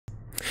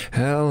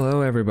Hello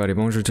everybody,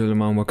 bonjour tout le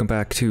monde, welcome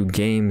back to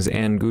Games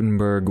and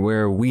Gutenberg,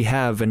 where we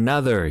have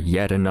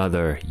yet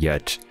another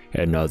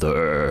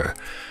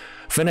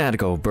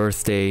Fanatical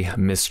birthday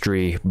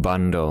mystery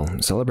bundle,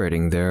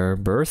 celebrating their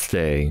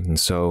birthday. And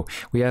so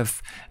we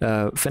have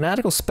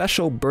Fanatical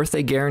special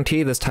birthday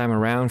guarantee this time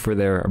around for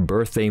their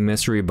birthday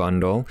mystery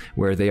bundle,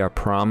 where they are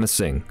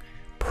promising,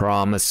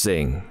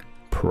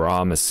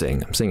 I'm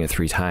saying it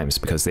 3 times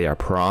because they are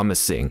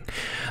promising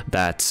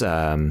that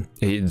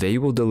they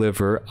will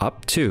deliver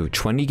up to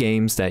 20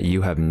 games that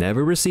you have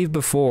never received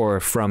before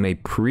from a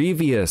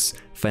previous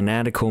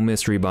Fanatical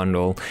mystery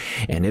bundle.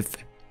 And if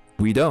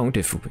we don't,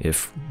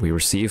 if we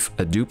receive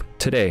a dupe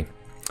today,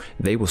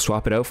 they will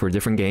swap it out for a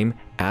different game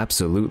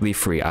absolutely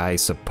free. I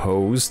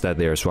suppose that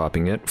they are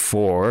swapping it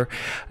for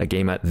a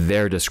game at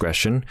their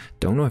discretion.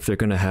 Don't know if they're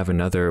going to have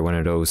another one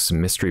of those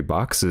mystery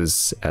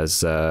boxes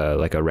as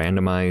like a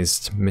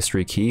randomized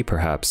mystery key,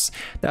 perhaps.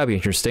 That would be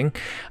interesting.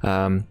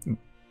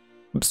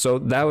 So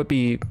that would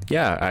be,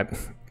 yeah,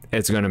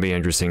 it's going to be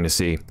interesting to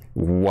see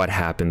what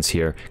happens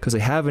here, because they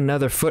have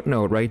another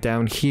footnote right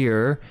down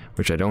here,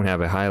 which I don't have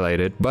it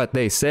highlighted, but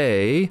they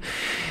say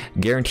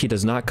guarantee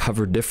does not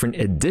cover different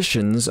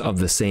editions of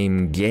the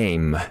same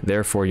game.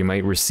 Therefore, you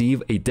might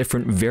receive a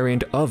different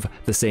variant of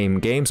the same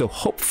game. So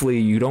hopefully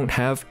you don't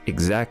have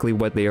exactly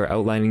what they are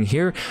outlining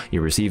here. You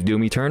receive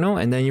Doom Eternal,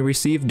 and then you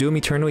receive Doom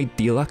Eternal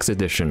Deluxe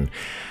Edition.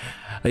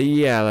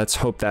 Yeah, let's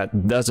hope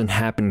that doesn't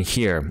happen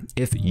here.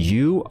 If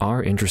you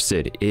are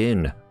interested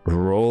in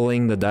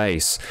rolling the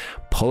dice,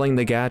 pulling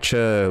the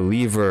gacha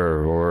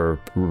lever, or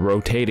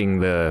rotating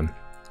the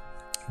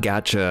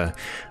gacha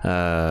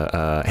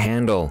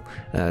handle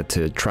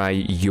to try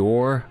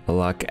your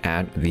luck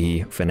at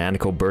the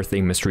Fanatical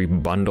Birthday Mystery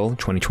Bundle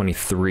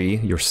 2023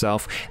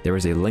 yourself, there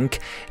is a link,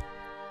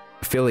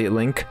 affiliate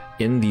link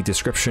in the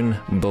description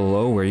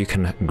below, where you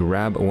can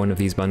grab one of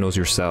these bundles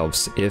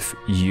yourselves. If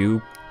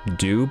you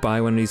do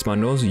buy one of these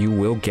bundles, you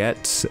will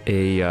get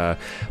a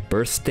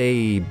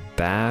birthday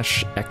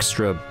bash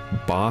extra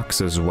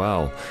box as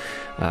well.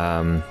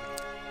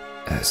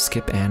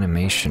 Skip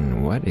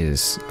animation. What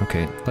is...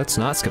 okay, let's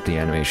not skip the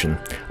animation.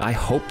 I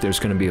hope there's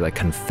going to be like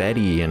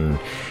confetti and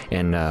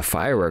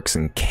fireworks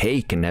and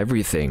cake and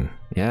everything.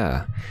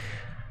 Yeah.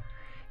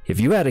 If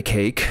you had a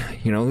cake,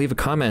 you know, leave a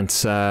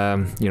comment.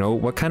 You know,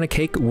 what kind of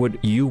cake would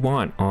you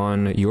want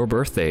on your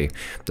birthday?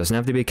 Doesn't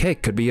have to be a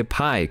cake, could be a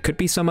pie, could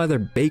be some other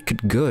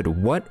baked good.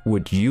 What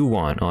would you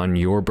want on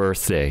your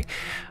birthday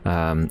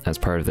as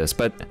part of this?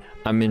 But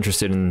I'm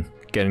interested in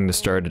getting this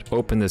started.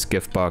 Open this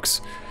gift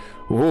box.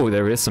 Oh,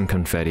 there is some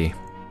confetti.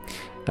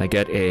 I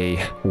get a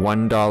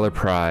 $1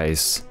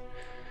 prize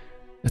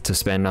to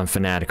spend on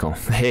Fanatical.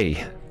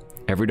 Hey,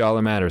 every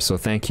dollar matters, so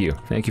thank you.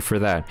 Thank you for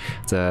that.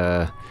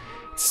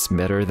 It's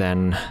better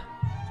than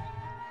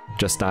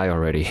just die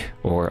already,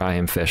 or I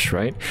am fish,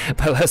 right?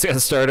 But let's get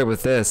started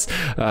with this.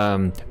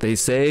 They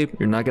say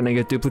you're not gonna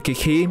get duplicate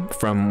key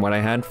from what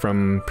I had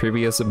from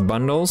previous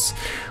bundles.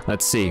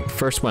 Let's see.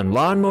 First one,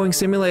 lawn mowing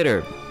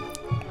simulator.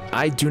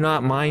 I do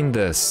not mind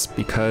this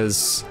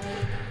because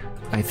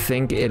I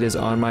think it is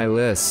on my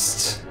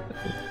list.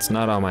 It's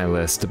not on my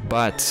list,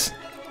 but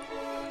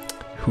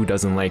who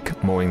doesn't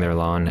like mowing their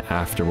lawn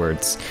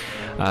afterwards?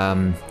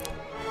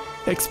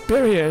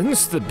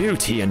 Experience the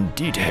beauty and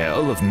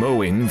detail of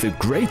mowing the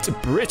great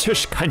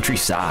British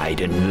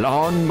countryside in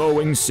Lawn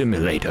Mowing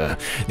Simulator,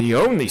 the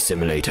only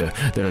simulator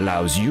that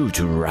allows you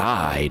to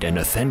ride an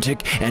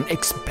authentic and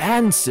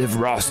expansive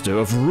roster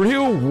of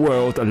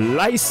real-world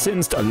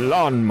licensed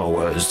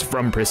lawnmowers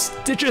from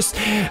prestigious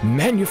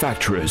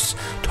manufacturers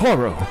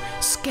Toro,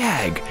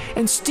 Skag,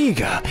 and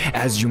Stiga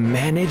as you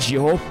manage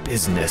your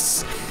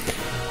business.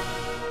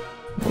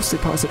 Mostly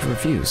positive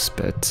reviews,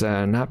 but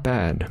not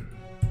bad.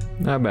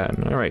 Not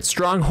bad. All right,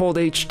 Stronghold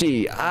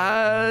HD.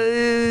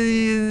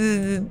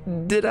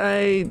 Did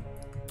I...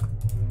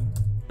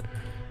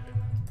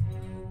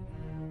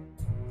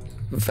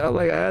 felt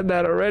like I had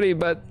that already,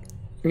 but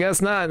I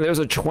guess not. There's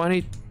a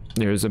 20...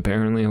 there's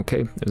apparently...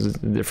 okay, there's a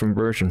different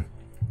version.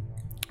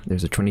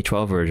 There's a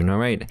 2012 version. All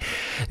right.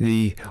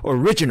 The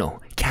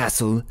original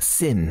Castle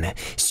Sim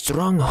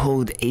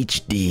Stronghold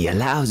HD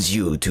allows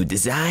you to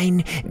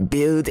design,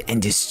 build,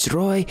 and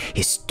destroy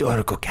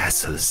historical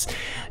castles.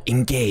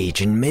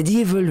 Engage in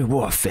medieval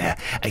warfare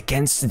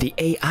against the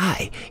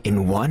AI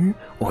in 1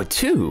 or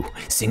 2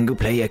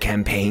 single-player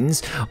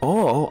campaigns,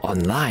 or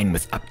online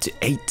with up to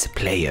 8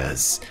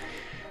 players.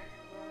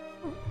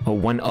 Oh,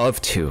 1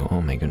 of 2.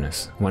 Oh my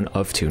goodness. 1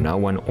 of 2,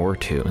 not 1 or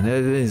 2.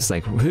 It's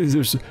like,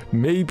 there's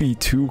maybe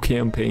 2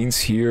 campaigns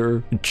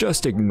here.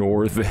 Just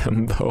ignore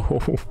them,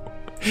 though.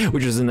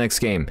 Which is the next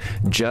game.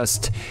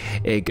 Just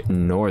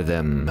ignore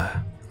them.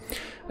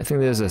 I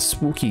think there's a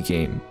spooky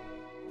game.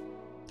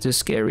 It's a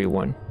scary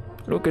one.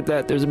 Look at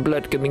that. There's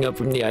blood coming up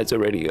from the eyes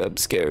already. I'm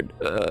scared.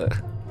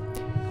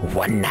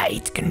 One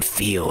night can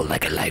feel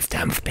like a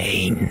lifetime of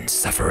pain,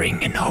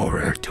 suffering, and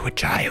horror to a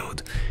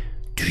child.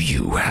 Do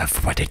you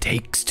have what it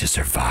takes to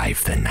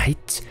survive the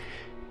night?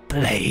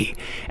 play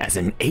as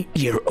an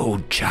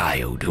 8-year-old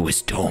child who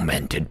is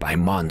tormented by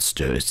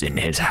monsters in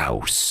his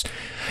house.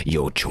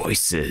 Your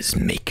choices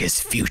make his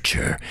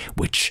future,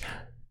 which...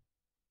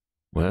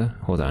 What?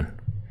 Hold on.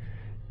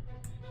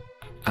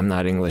 I'm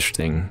not English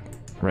thing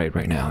right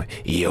now.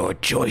 Your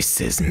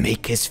choices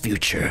make his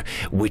future,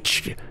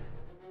 which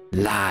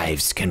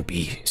lives can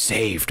be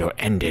saved or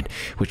ended.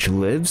 Which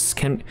lives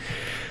can...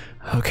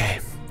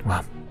 Okay,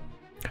 well,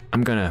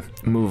 I'm gonna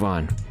move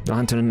on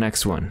to the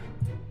next one.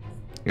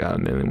 Got a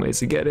million ways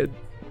to get it.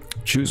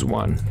 Choose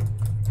one.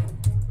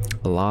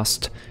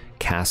 Lost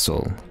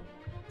Castle.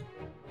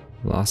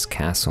 Lost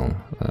Castle.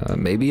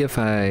 Maybe if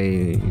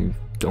I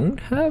don't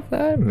have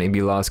that,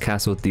 maybe Lost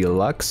Castle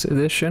Deluxe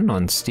Edition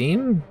on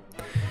Steam.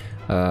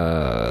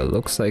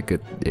 Looks like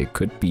it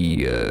could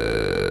be.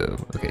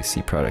 Okay,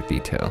 see product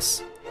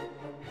details.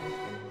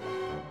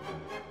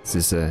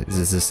 Is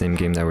this the same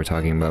game that we're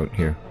talking about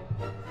here?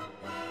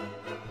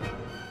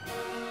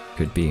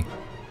 Could be.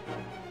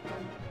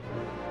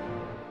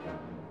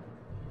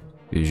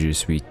 Je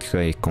suis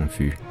très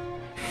confus.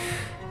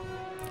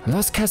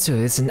 Lost Castle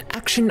is an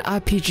action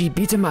RPG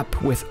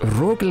beat-em-up with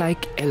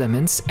roguelike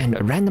elements and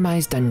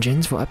randomized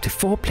dungeons for up to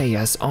 4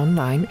 players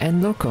online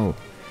and local.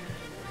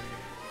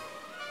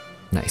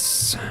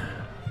 Nice.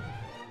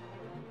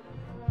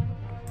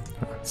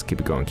 Let's keep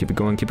it going, keep it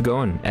going, keep it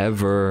going.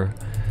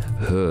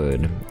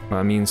 Everhood.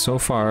 I mean, so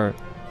far,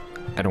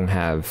 I don't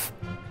have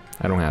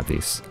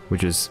these,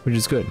 which is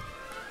good.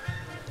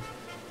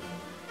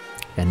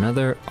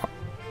 Another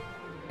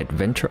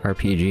adventure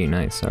RPG,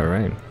 nice,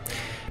 alright.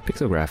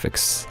 Pixel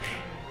graphics.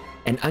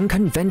 An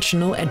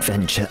unconventional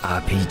adventure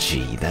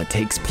RPG that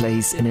takes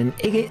place in an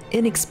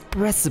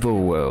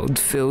inexpressible world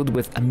filled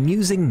with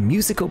amusing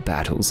musical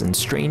battles and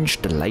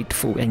strange,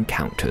 delightful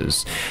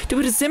encounters. To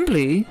put it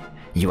simply,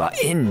 you are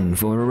in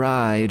for a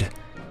ride.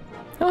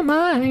 Oh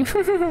my!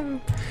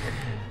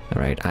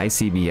 Alright,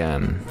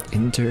 ICBM,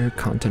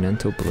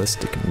 Intercontinental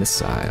Ballistic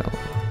Missile.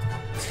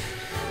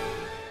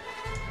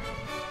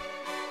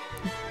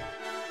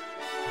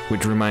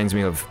 Which reminds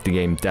me of the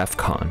game DEF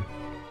CON.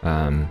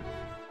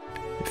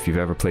 If you've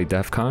ever played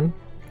DEF CON,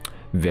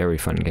 very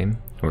fun game,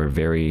 or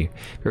very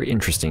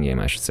interesting game,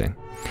 I should say.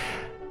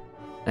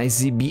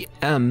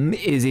 ICBM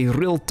is a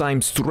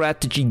real-time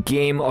strategy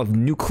game of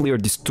nuclear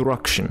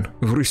destruction.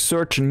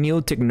 Research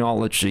new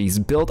technologies,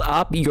 build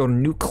up your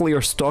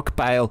nuclear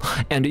stockpile,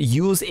 and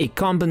use a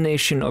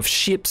combination of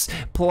ships,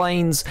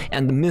 planes,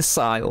 and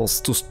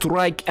missiles to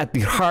strike at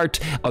the heart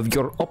of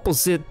your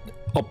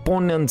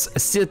opponent's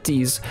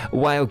cities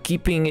while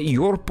keeping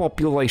your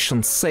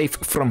population safe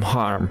from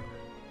harm.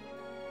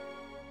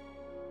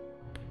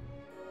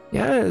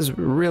 Yeah, this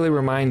really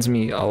reminds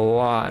me a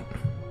lot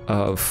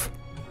of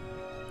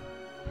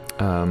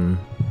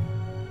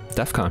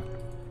DEF CON,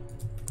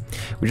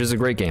 which is a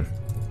great game.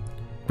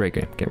 Great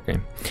game.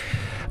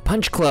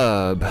 Punch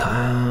Club.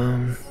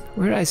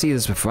 Where did I see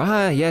this before?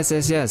 Ah, yes.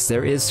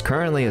 There is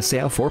currently a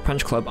sale for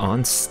Punch Club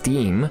on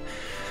Steam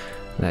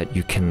that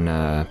you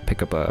can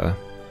pick up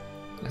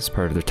as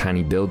part of their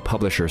Tiny Build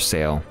Publisher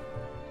sale.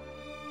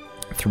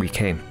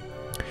 3K.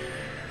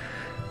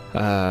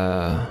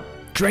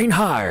 Train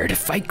hard,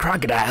 fight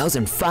crocodiles,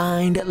 and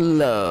find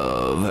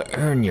love.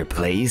 Earn your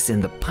place in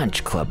the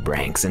Punch Club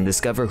ranks and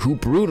discover who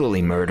brutally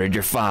murdered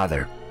your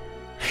father.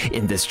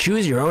 In this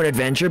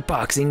choose-your-own-adventure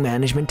boxing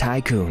management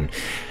tycoon.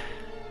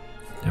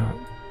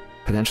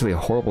 Potentially a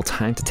horrible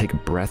time to take a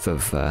breath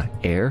of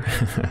air.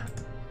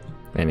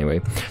 Anyway,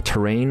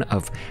 terrain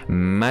of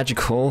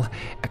magical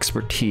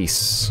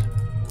expertise.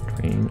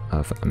 Terrain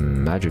of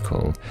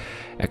magical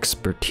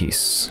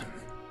expertise.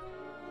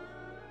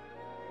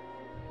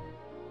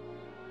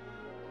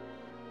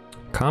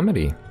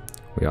 Comedy.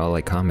 We all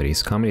like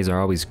comedies. Comedies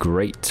are always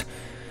great.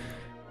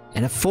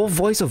 And a full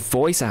voice of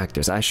voice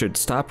actors. I should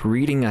stop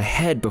reading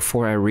ahead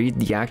before I read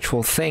the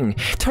actual thing.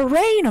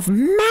 Terrain of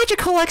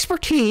Magical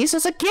Expertise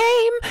is a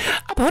game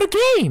about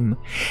a game.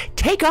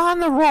 Take on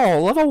the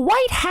role of a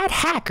white hat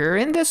hacker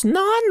in this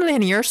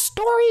non-linear,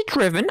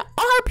 story-driven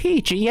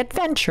RPG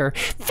adventure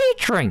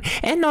featuring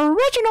an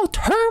original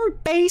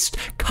turn-based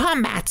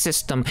combat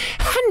system,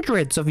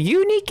 hundreds of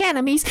unique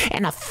enemies,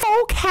 and a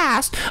full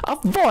cast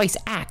of voice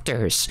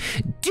actors.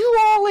 Do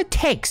all it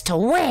takes to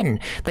win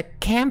the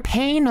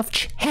campaign of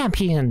champions.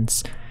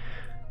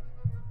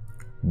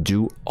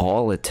 Do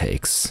all it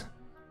takes.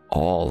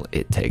 All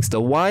it takes. The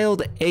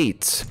Wild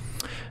 8.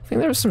 I think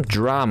there was some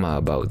drama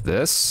about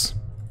this.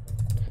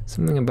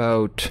 Something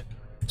about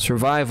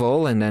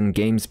survival and then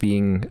games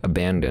being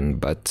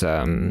abandoned. But,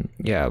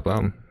 yeah,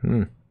 well,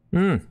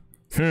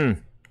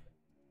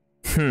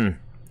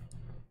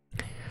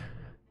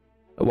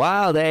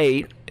 Wild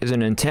 8 is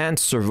an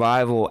intense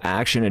survival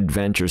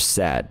action-adventure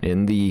set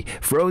in the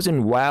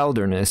frozen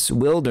wilderness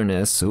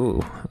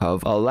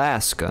of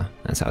Alaska.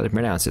 That's how they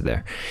pronounce it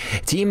there.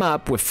 Team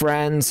up with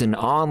friends in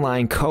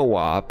online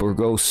co-op or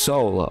go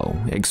solo.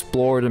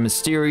 Explore the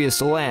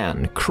mysterious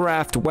land,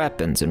 craft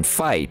weapons, and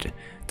fight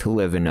to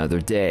live another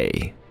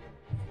day.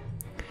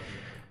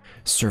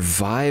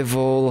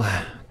 Survival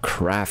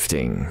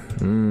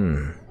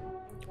crafting.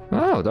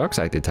 Oh,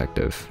 Darkside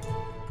Detective.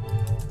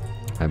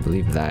 I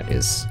believe that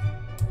is...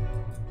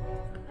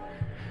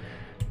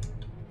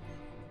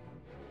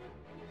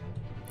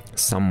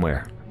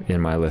 somewhere in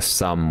my list,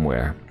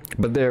 somewhere.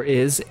 But there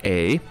is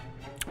a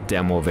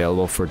demo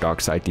available for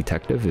Darkside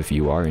Detective if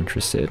you are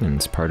interested, and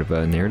it's part of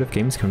a Narrative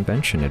Games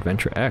Convention,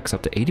 Adventure X,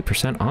 up to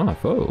 80%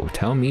 off. Oh,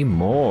 tell me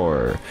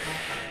more.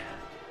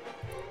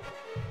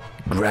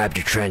 Grab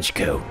your trench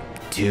coat,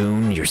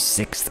 tune your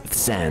sixth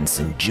sense,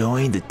 and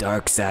join the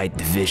Darkside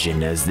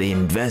Division as they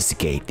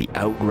investigate the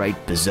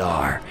outright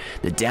bizarre,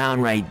 the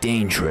downright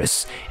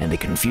dangerous, and the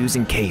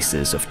confusing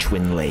cases of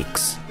Twin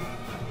Lakes.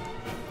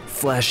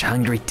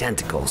 Flesh-hungry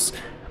tentacles,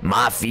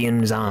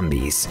 Mafian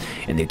zombies,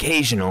 and the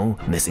occasional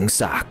missing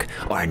sock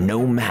are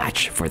no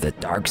match for the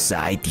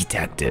Darkside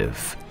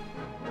Detective.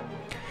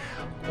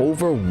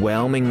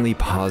 Overwhelmingly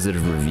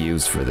positive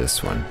reviews for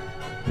this one.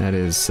 That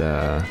is,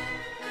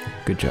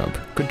 good job.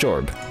 Good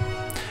job.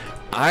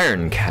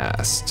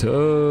 Ironcast.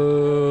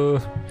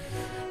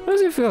 Why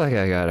does it feel like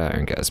I got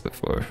Ironcast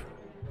before?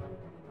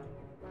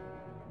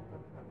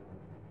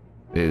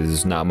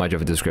 Is not much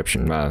of a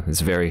description.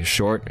 It's very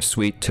short,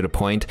 sweet, to the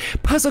point.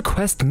 Puzzle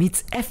Quest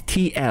meets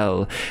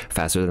FTL,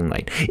 faster than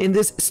light, in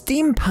this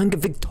steampunk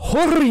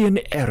Victorian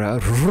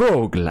era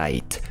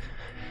roguelite.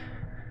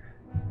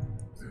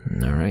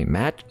 Alright,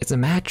 it's a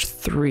match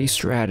 3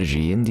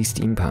 strategy, indie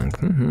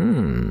steampunk.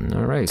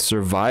 Alright,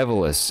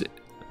 Survivalist,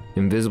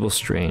 Invisible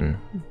Strain.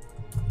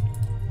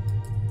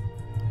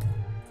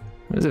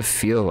 What does it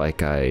feel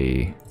like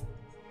I...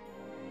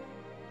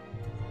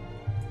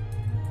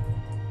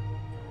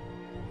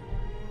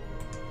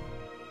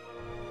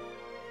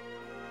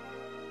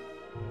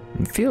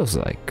 It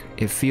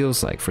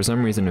feels like, for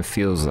some reason it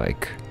feels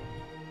like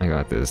I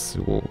got this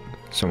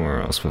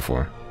somewhere else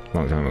before, a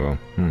long time ago.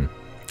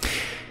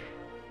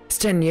 It's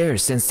 10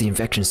 years since the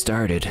infection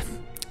started.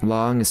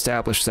 Long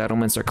established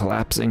settlements are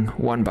collapsing,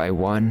 one by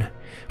one,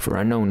 for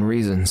unknown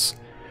reasons.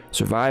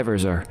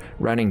 Survivors are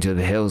running to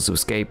the hills to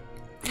escape,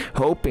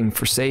 hoping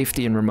for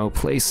safety in remote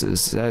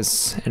places.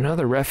 As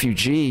another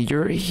refugee,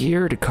 you're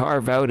here to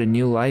carve out a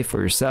new life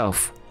for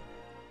yourself,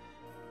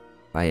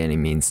 by any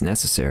means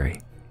necessary.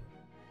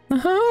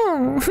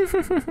 Oh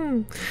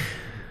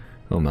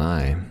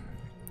my.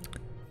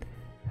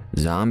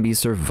 Zombie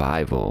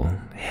survival.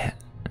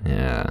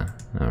 Yeah,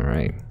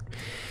 alright.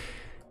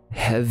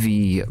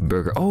 Heavy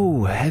Burger.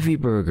 Oh, Heavy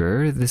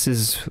Burger. This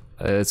is,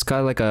 it's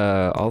got like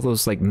all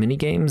those like mini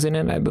games in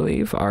it, I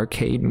believe.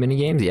 Arcade mini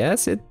games.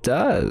 Yes, it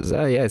does.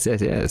 Oh, yes.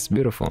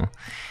 Beautiful.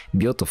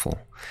 Beautiful.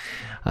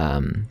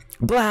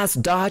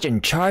 Blast, dodge,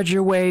 and charge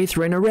your way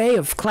through an array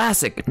of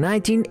classic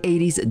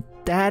 1980s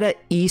Data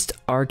East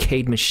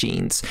arcade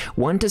machines.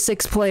 1 to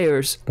 6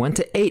 players, 1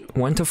 to 8,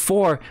 1 to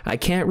 4, I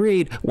can't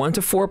read, 1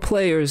 to 4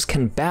 players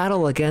can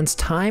battle against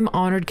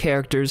time-honored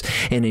characters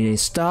in a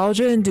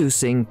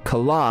nostalgia-inducing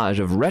collage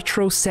of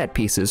retro set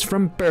pieces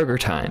from Burger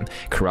Time,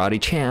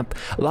 Karate Champ,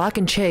 Lock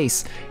and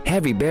Chase,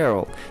 Heavy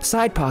Barrel,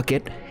 Side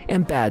Pocket,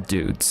 and Bad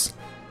Dudes.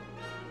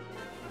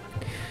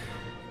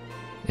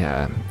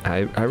 Yeah, I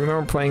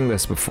remember playing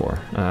this before.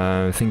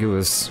 I think it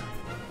was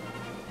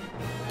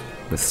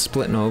with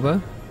Split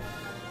Nova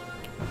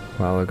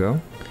a while ago.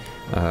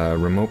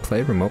 Remote play?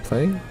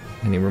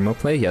 Any remote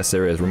play? Yes,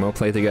 there is. Remote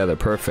play together.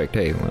 Perfect.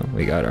 Hey, well,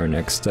 we got our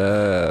next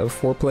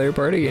 4-player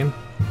party game.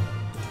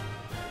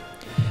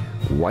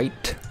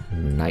 White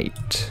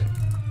Knight.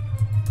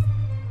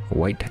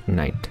 White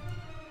Knight.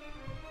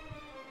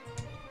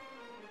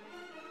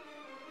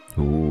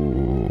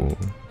 Ooh.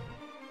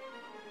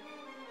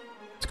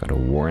 It's got a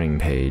warning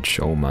page.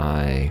 Oh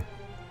my.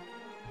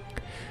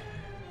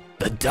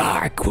 The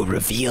dark will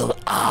reveal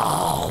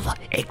all.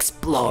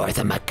 Explore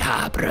the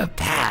macabre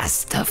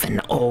past of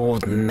an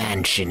old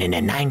mansion in the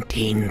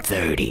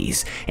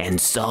 1930s and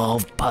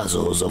solve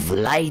puzzles of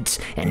light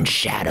and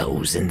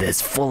shadows in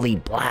this fully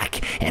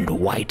black and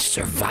white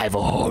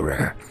survival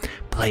horror.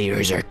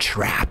 Players are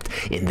trapped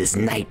in this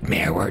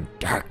nightmare where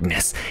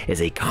darkness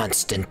is a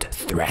constant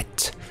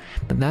threat.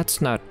 But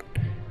that's not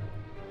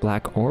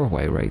black or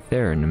white right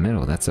there in the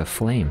middle. That's a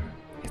flame.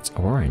 It's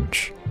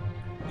orange.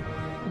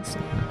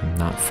 I'm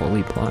not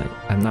fully blind.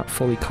 I'm not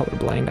fully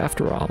colorblind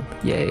after all.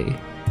 Yay.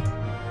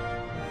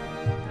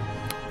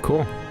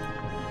 Cool.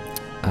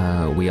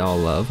 We all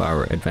love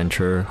our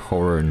adventure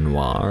horror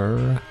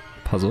noir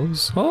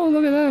puzzles. Oh,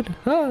 look at that.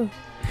 Ah.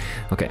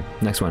 Okay,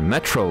 next one.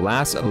 Metro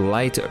Last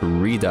Light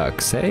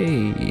Redux.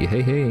 Hey.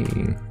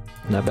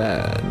 Not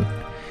bad.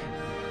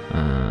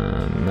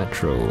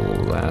 Metro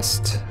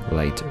Last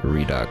Light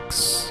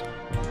Redux.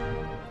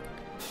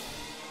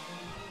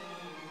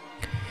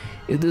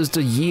 It is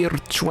the year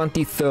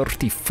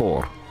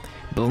 2034.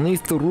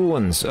 Beneath the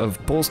ruins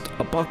of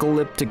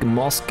post-apocalyptic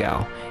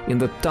Moscow, in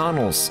the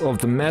tunnels of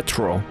the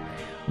metro,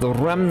 the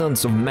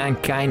remnants of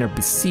mankind are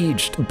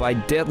besieged by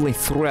deadly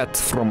threats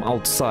from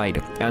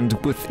outside and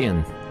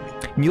within.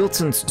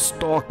 Mutants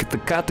stalk the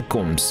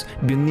catacombs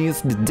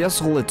beneath the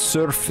desolate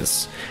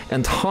surface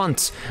and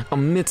hunt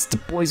amidst the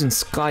poison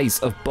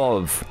skies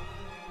above.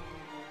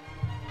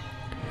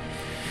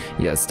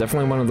 Yeah, it's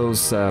definitely one of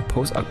those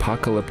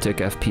post-apocalyptic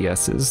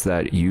FPSs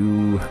that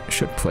you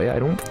should play. I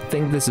don't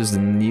think this is the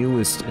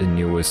newest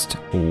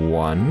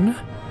one.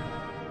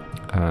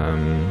 I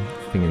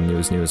think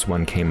the newest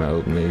one came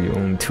out maybe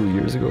only 2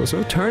 years ago.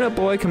 So Turnip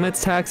Boy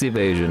commits tax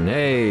evasion.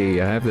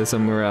 Hey, I have this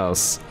somewhere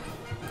else.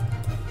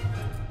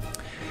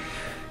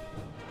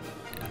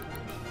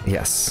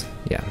 Yes,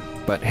 yeah.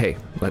 But hey,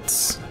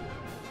 let's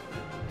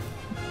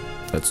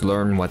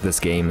learn what this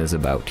game is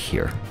about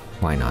here.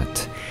 Why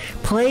not?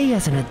 Play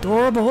as an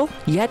adorable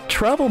yet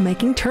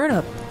troublemaking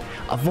turnip.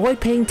 Avoid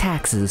paying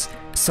taxes.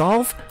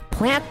 Solve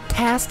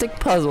plantastic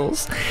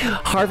puzzles.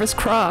 Harvest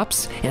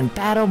crops and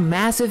battle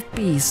massive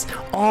beasts,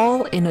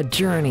 all in a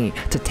journey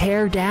to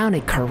tear down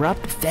a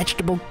corrupt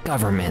vegetable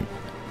government.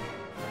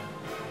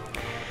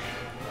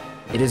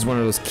 It is one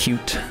of those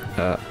cute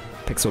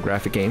pixel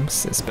graphic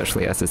games,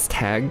 especially as it's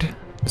tagged.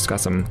 It's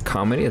got some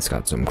comedy, it's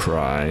got some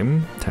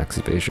crime. Tax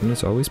evasion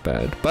is always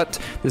bad. But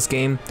this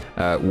game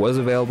was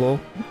available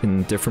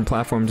in different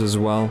platforms as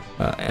well.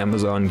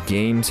 Amazon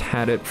Games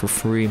had it for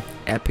free.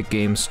 Epic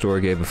Games Store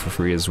gave it for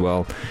free as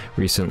well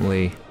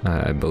recently,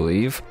 I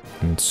believe.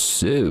 And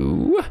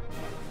so,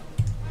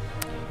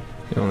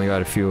 we only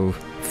got a few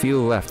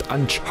left.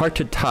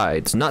 Uncharted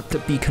Tides, not to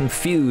be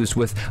confused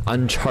with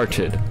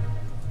Uncharted.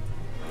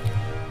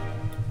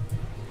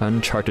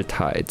 Uncharted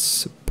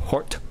Tides,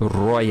 Port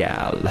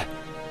Royal.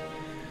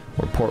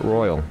 Or Port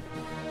Royal.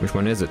 Which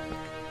one is it?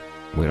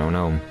 We don't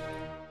know.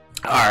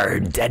 Our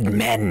dead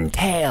men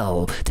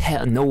tell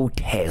no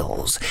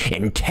tales,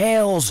 and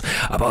tales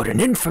about an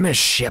infamous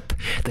ship,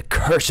 the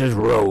Curses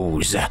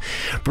Rose,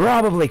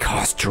 probably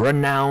cost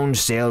renowned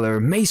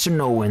sailor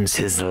Mason Owens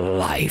his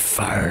life.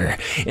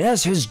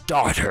 As his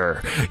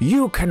daughter,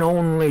 you can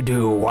only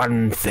do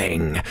one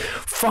thing: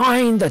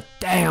 find the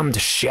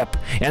damned ship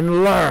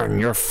and learn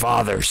your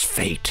father's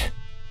fate.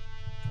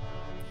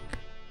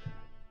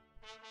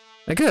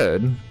 I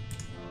could.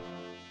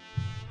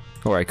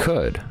 Or I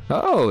could.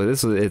 Oh,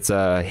 it's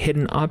a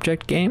hidden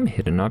object game?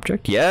 Hidden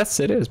object? Yes,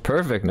 it is.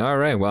 Perfect.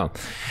 Alright, well,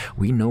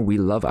 we know we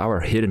love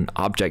our hidden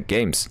object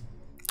games.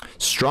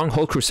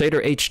 Stronghold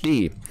Crusader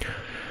HD.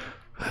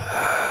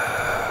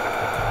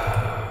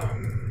 I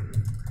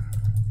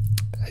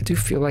do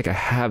feel like I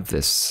have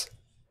this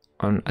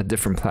on a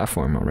different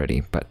platform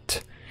already,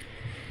 but,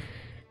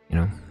 you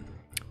know.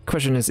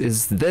 Question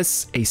is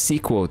this a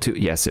sequel to...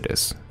 Yes, it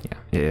is.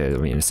 Yeah, I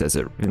mean, it says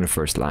it in the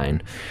first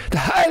line. The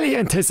highly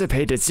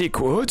anticipated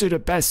sequel to the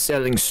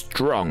best-selling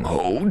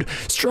Stronghold,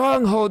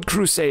 Stronghold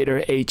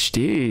Crusader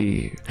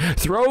HD,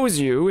 throws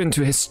you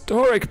into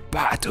historic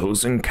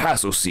battles and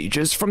castle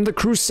sieges from the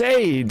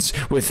Crusades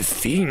with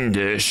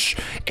fiendish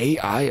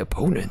AI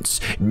opponents,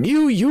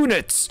 new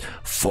units,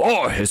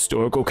 4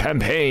 historical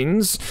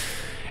campaigns,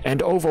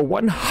 and over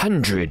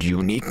 100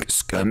 unique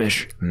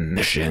skirmish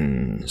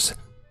missions.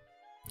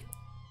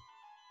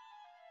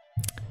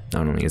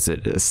 Not only is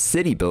it a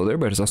city builder,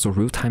 but it's also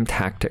real-time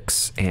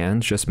tactics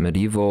and just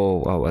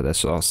medieval... Oh, well,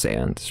 that's all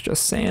sand. It's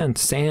just sand.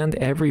 Sand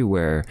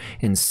everywhere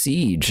in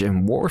siege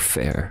and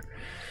warfare.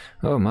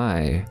 Oh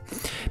my.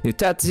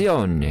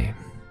 Mutazione.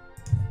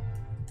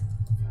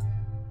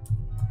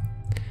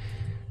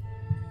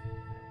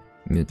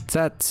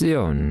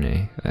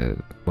 Mutazione.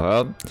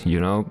 Well,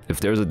 you know, if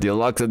there's a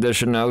deluxe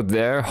edition out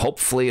there,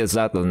 hopefully it's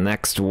not the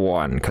next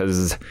one,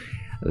 because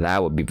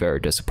that would be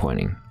very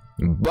disappointing.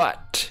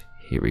 But...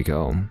 here we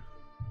go.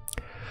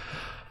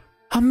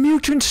 A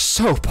mutant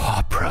soap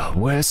opera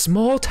where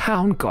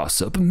small-town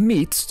gossip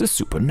meets the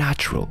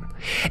supernatural.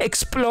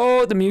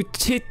 Explore the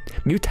Mutazione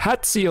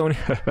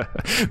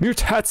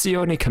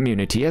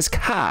community as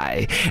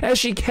Kai, as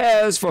she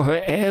cares for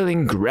her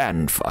ailing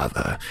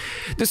grandfather.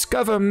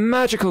 Discover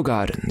magical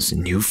gardens,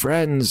 new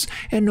friends,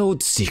 and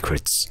old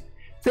secrets.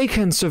 They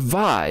can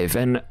survive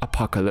an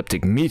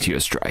apocalyptic meteor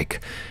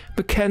strike,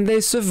 but can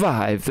they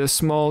survive the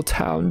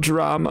small-town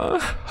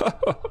drama?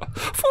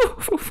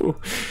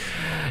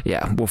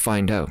 Yeah, we'll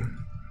find out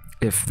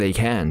if they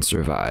can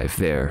survive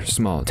their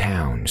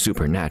small-town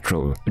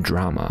supernatural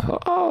drama.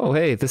 Oh,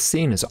 hey, this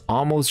scene is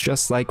almost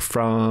just like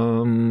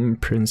from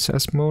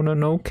Princess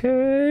Mononoke?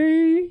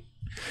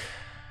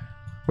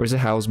 Or is it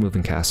Howl's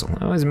Moving Castle?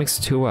 I always mix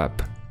the two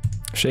up.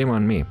 Shame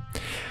on me.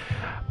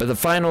 But the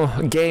final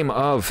game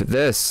of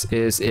this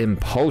is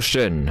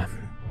Impulsion.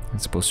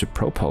 It's supposed to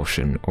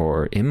propulsion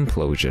or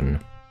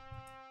implosion.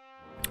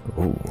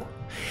 Ooh.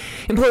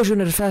 Implosion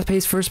is a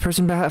fast-paced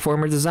first-person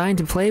platformer designed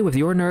to play with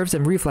your nerves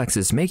and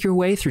reflexes. Make your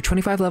way through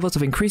 25 levels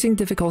of increasing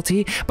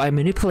difficulty by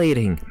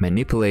manipulating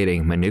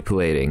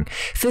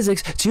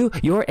physics to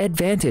your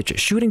advantage,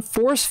 shooting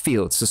force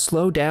fields to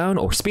slow down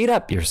or speed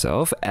up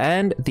yourself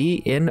and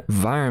the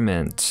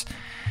environment.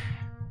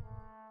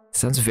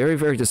 Sounds very,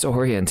 very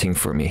disorienting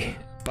for me.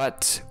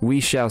 But we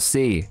shall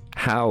see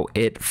how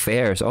it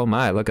fares. Oh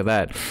my, look at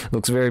that.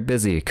 Looks very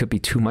busy. It could be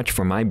too much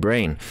for my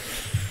brain.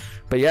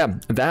 But yeah,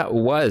 that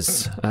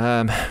was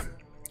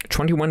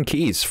 21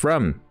 keys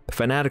from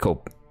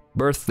Fanatical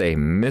Birthday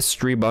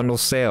Mystery Bundle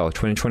Sale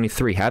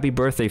 2023. Happy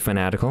birthday,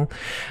 Fanatical.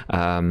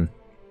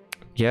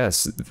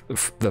 Yes,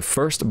 the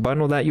first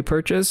bundle that you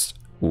purchase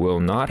will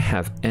not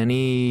have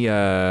any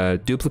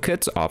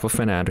duplicates off of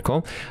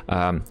Fanatical.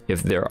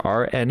 If there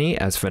are any,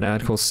 as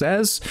Fanatical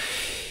says,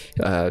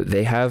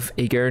 they have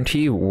a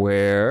guarantee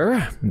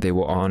where they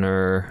will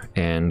honor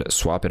and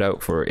swap it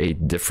out for a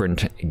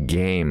different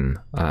game.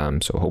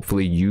 So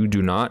hopefully you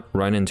do not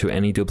run into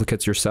any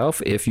duplicates yourself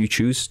if you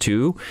choose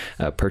to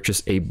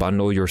purchase a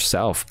bundle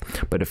yourself.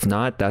 But if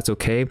not, that's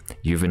okay.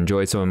 You've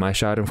enjoyed some of my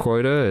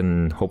schadenfreude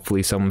and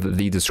hopefully some of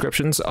the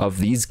descriptions of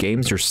these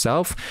games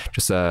yourself.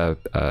 Just a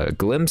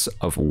glimpse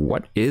of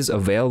what is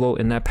available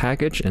in that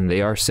package. And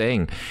they are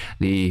saying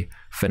the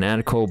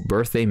Fanatical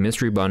Birthday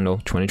Mystery Bundle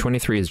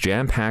 2023 is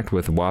jam-packed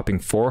with a whopping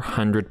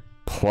 400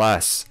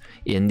 plus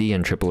indie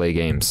and AAA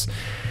games.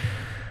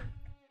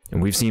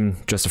 And we've seen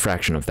just a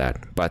fraction of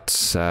that.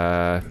 But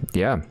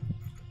yeah.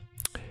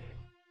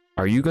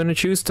 Are you going to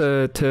choose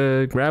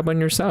to grab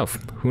one yourself?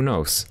 Who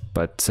knows?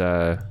 But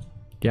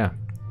yeah,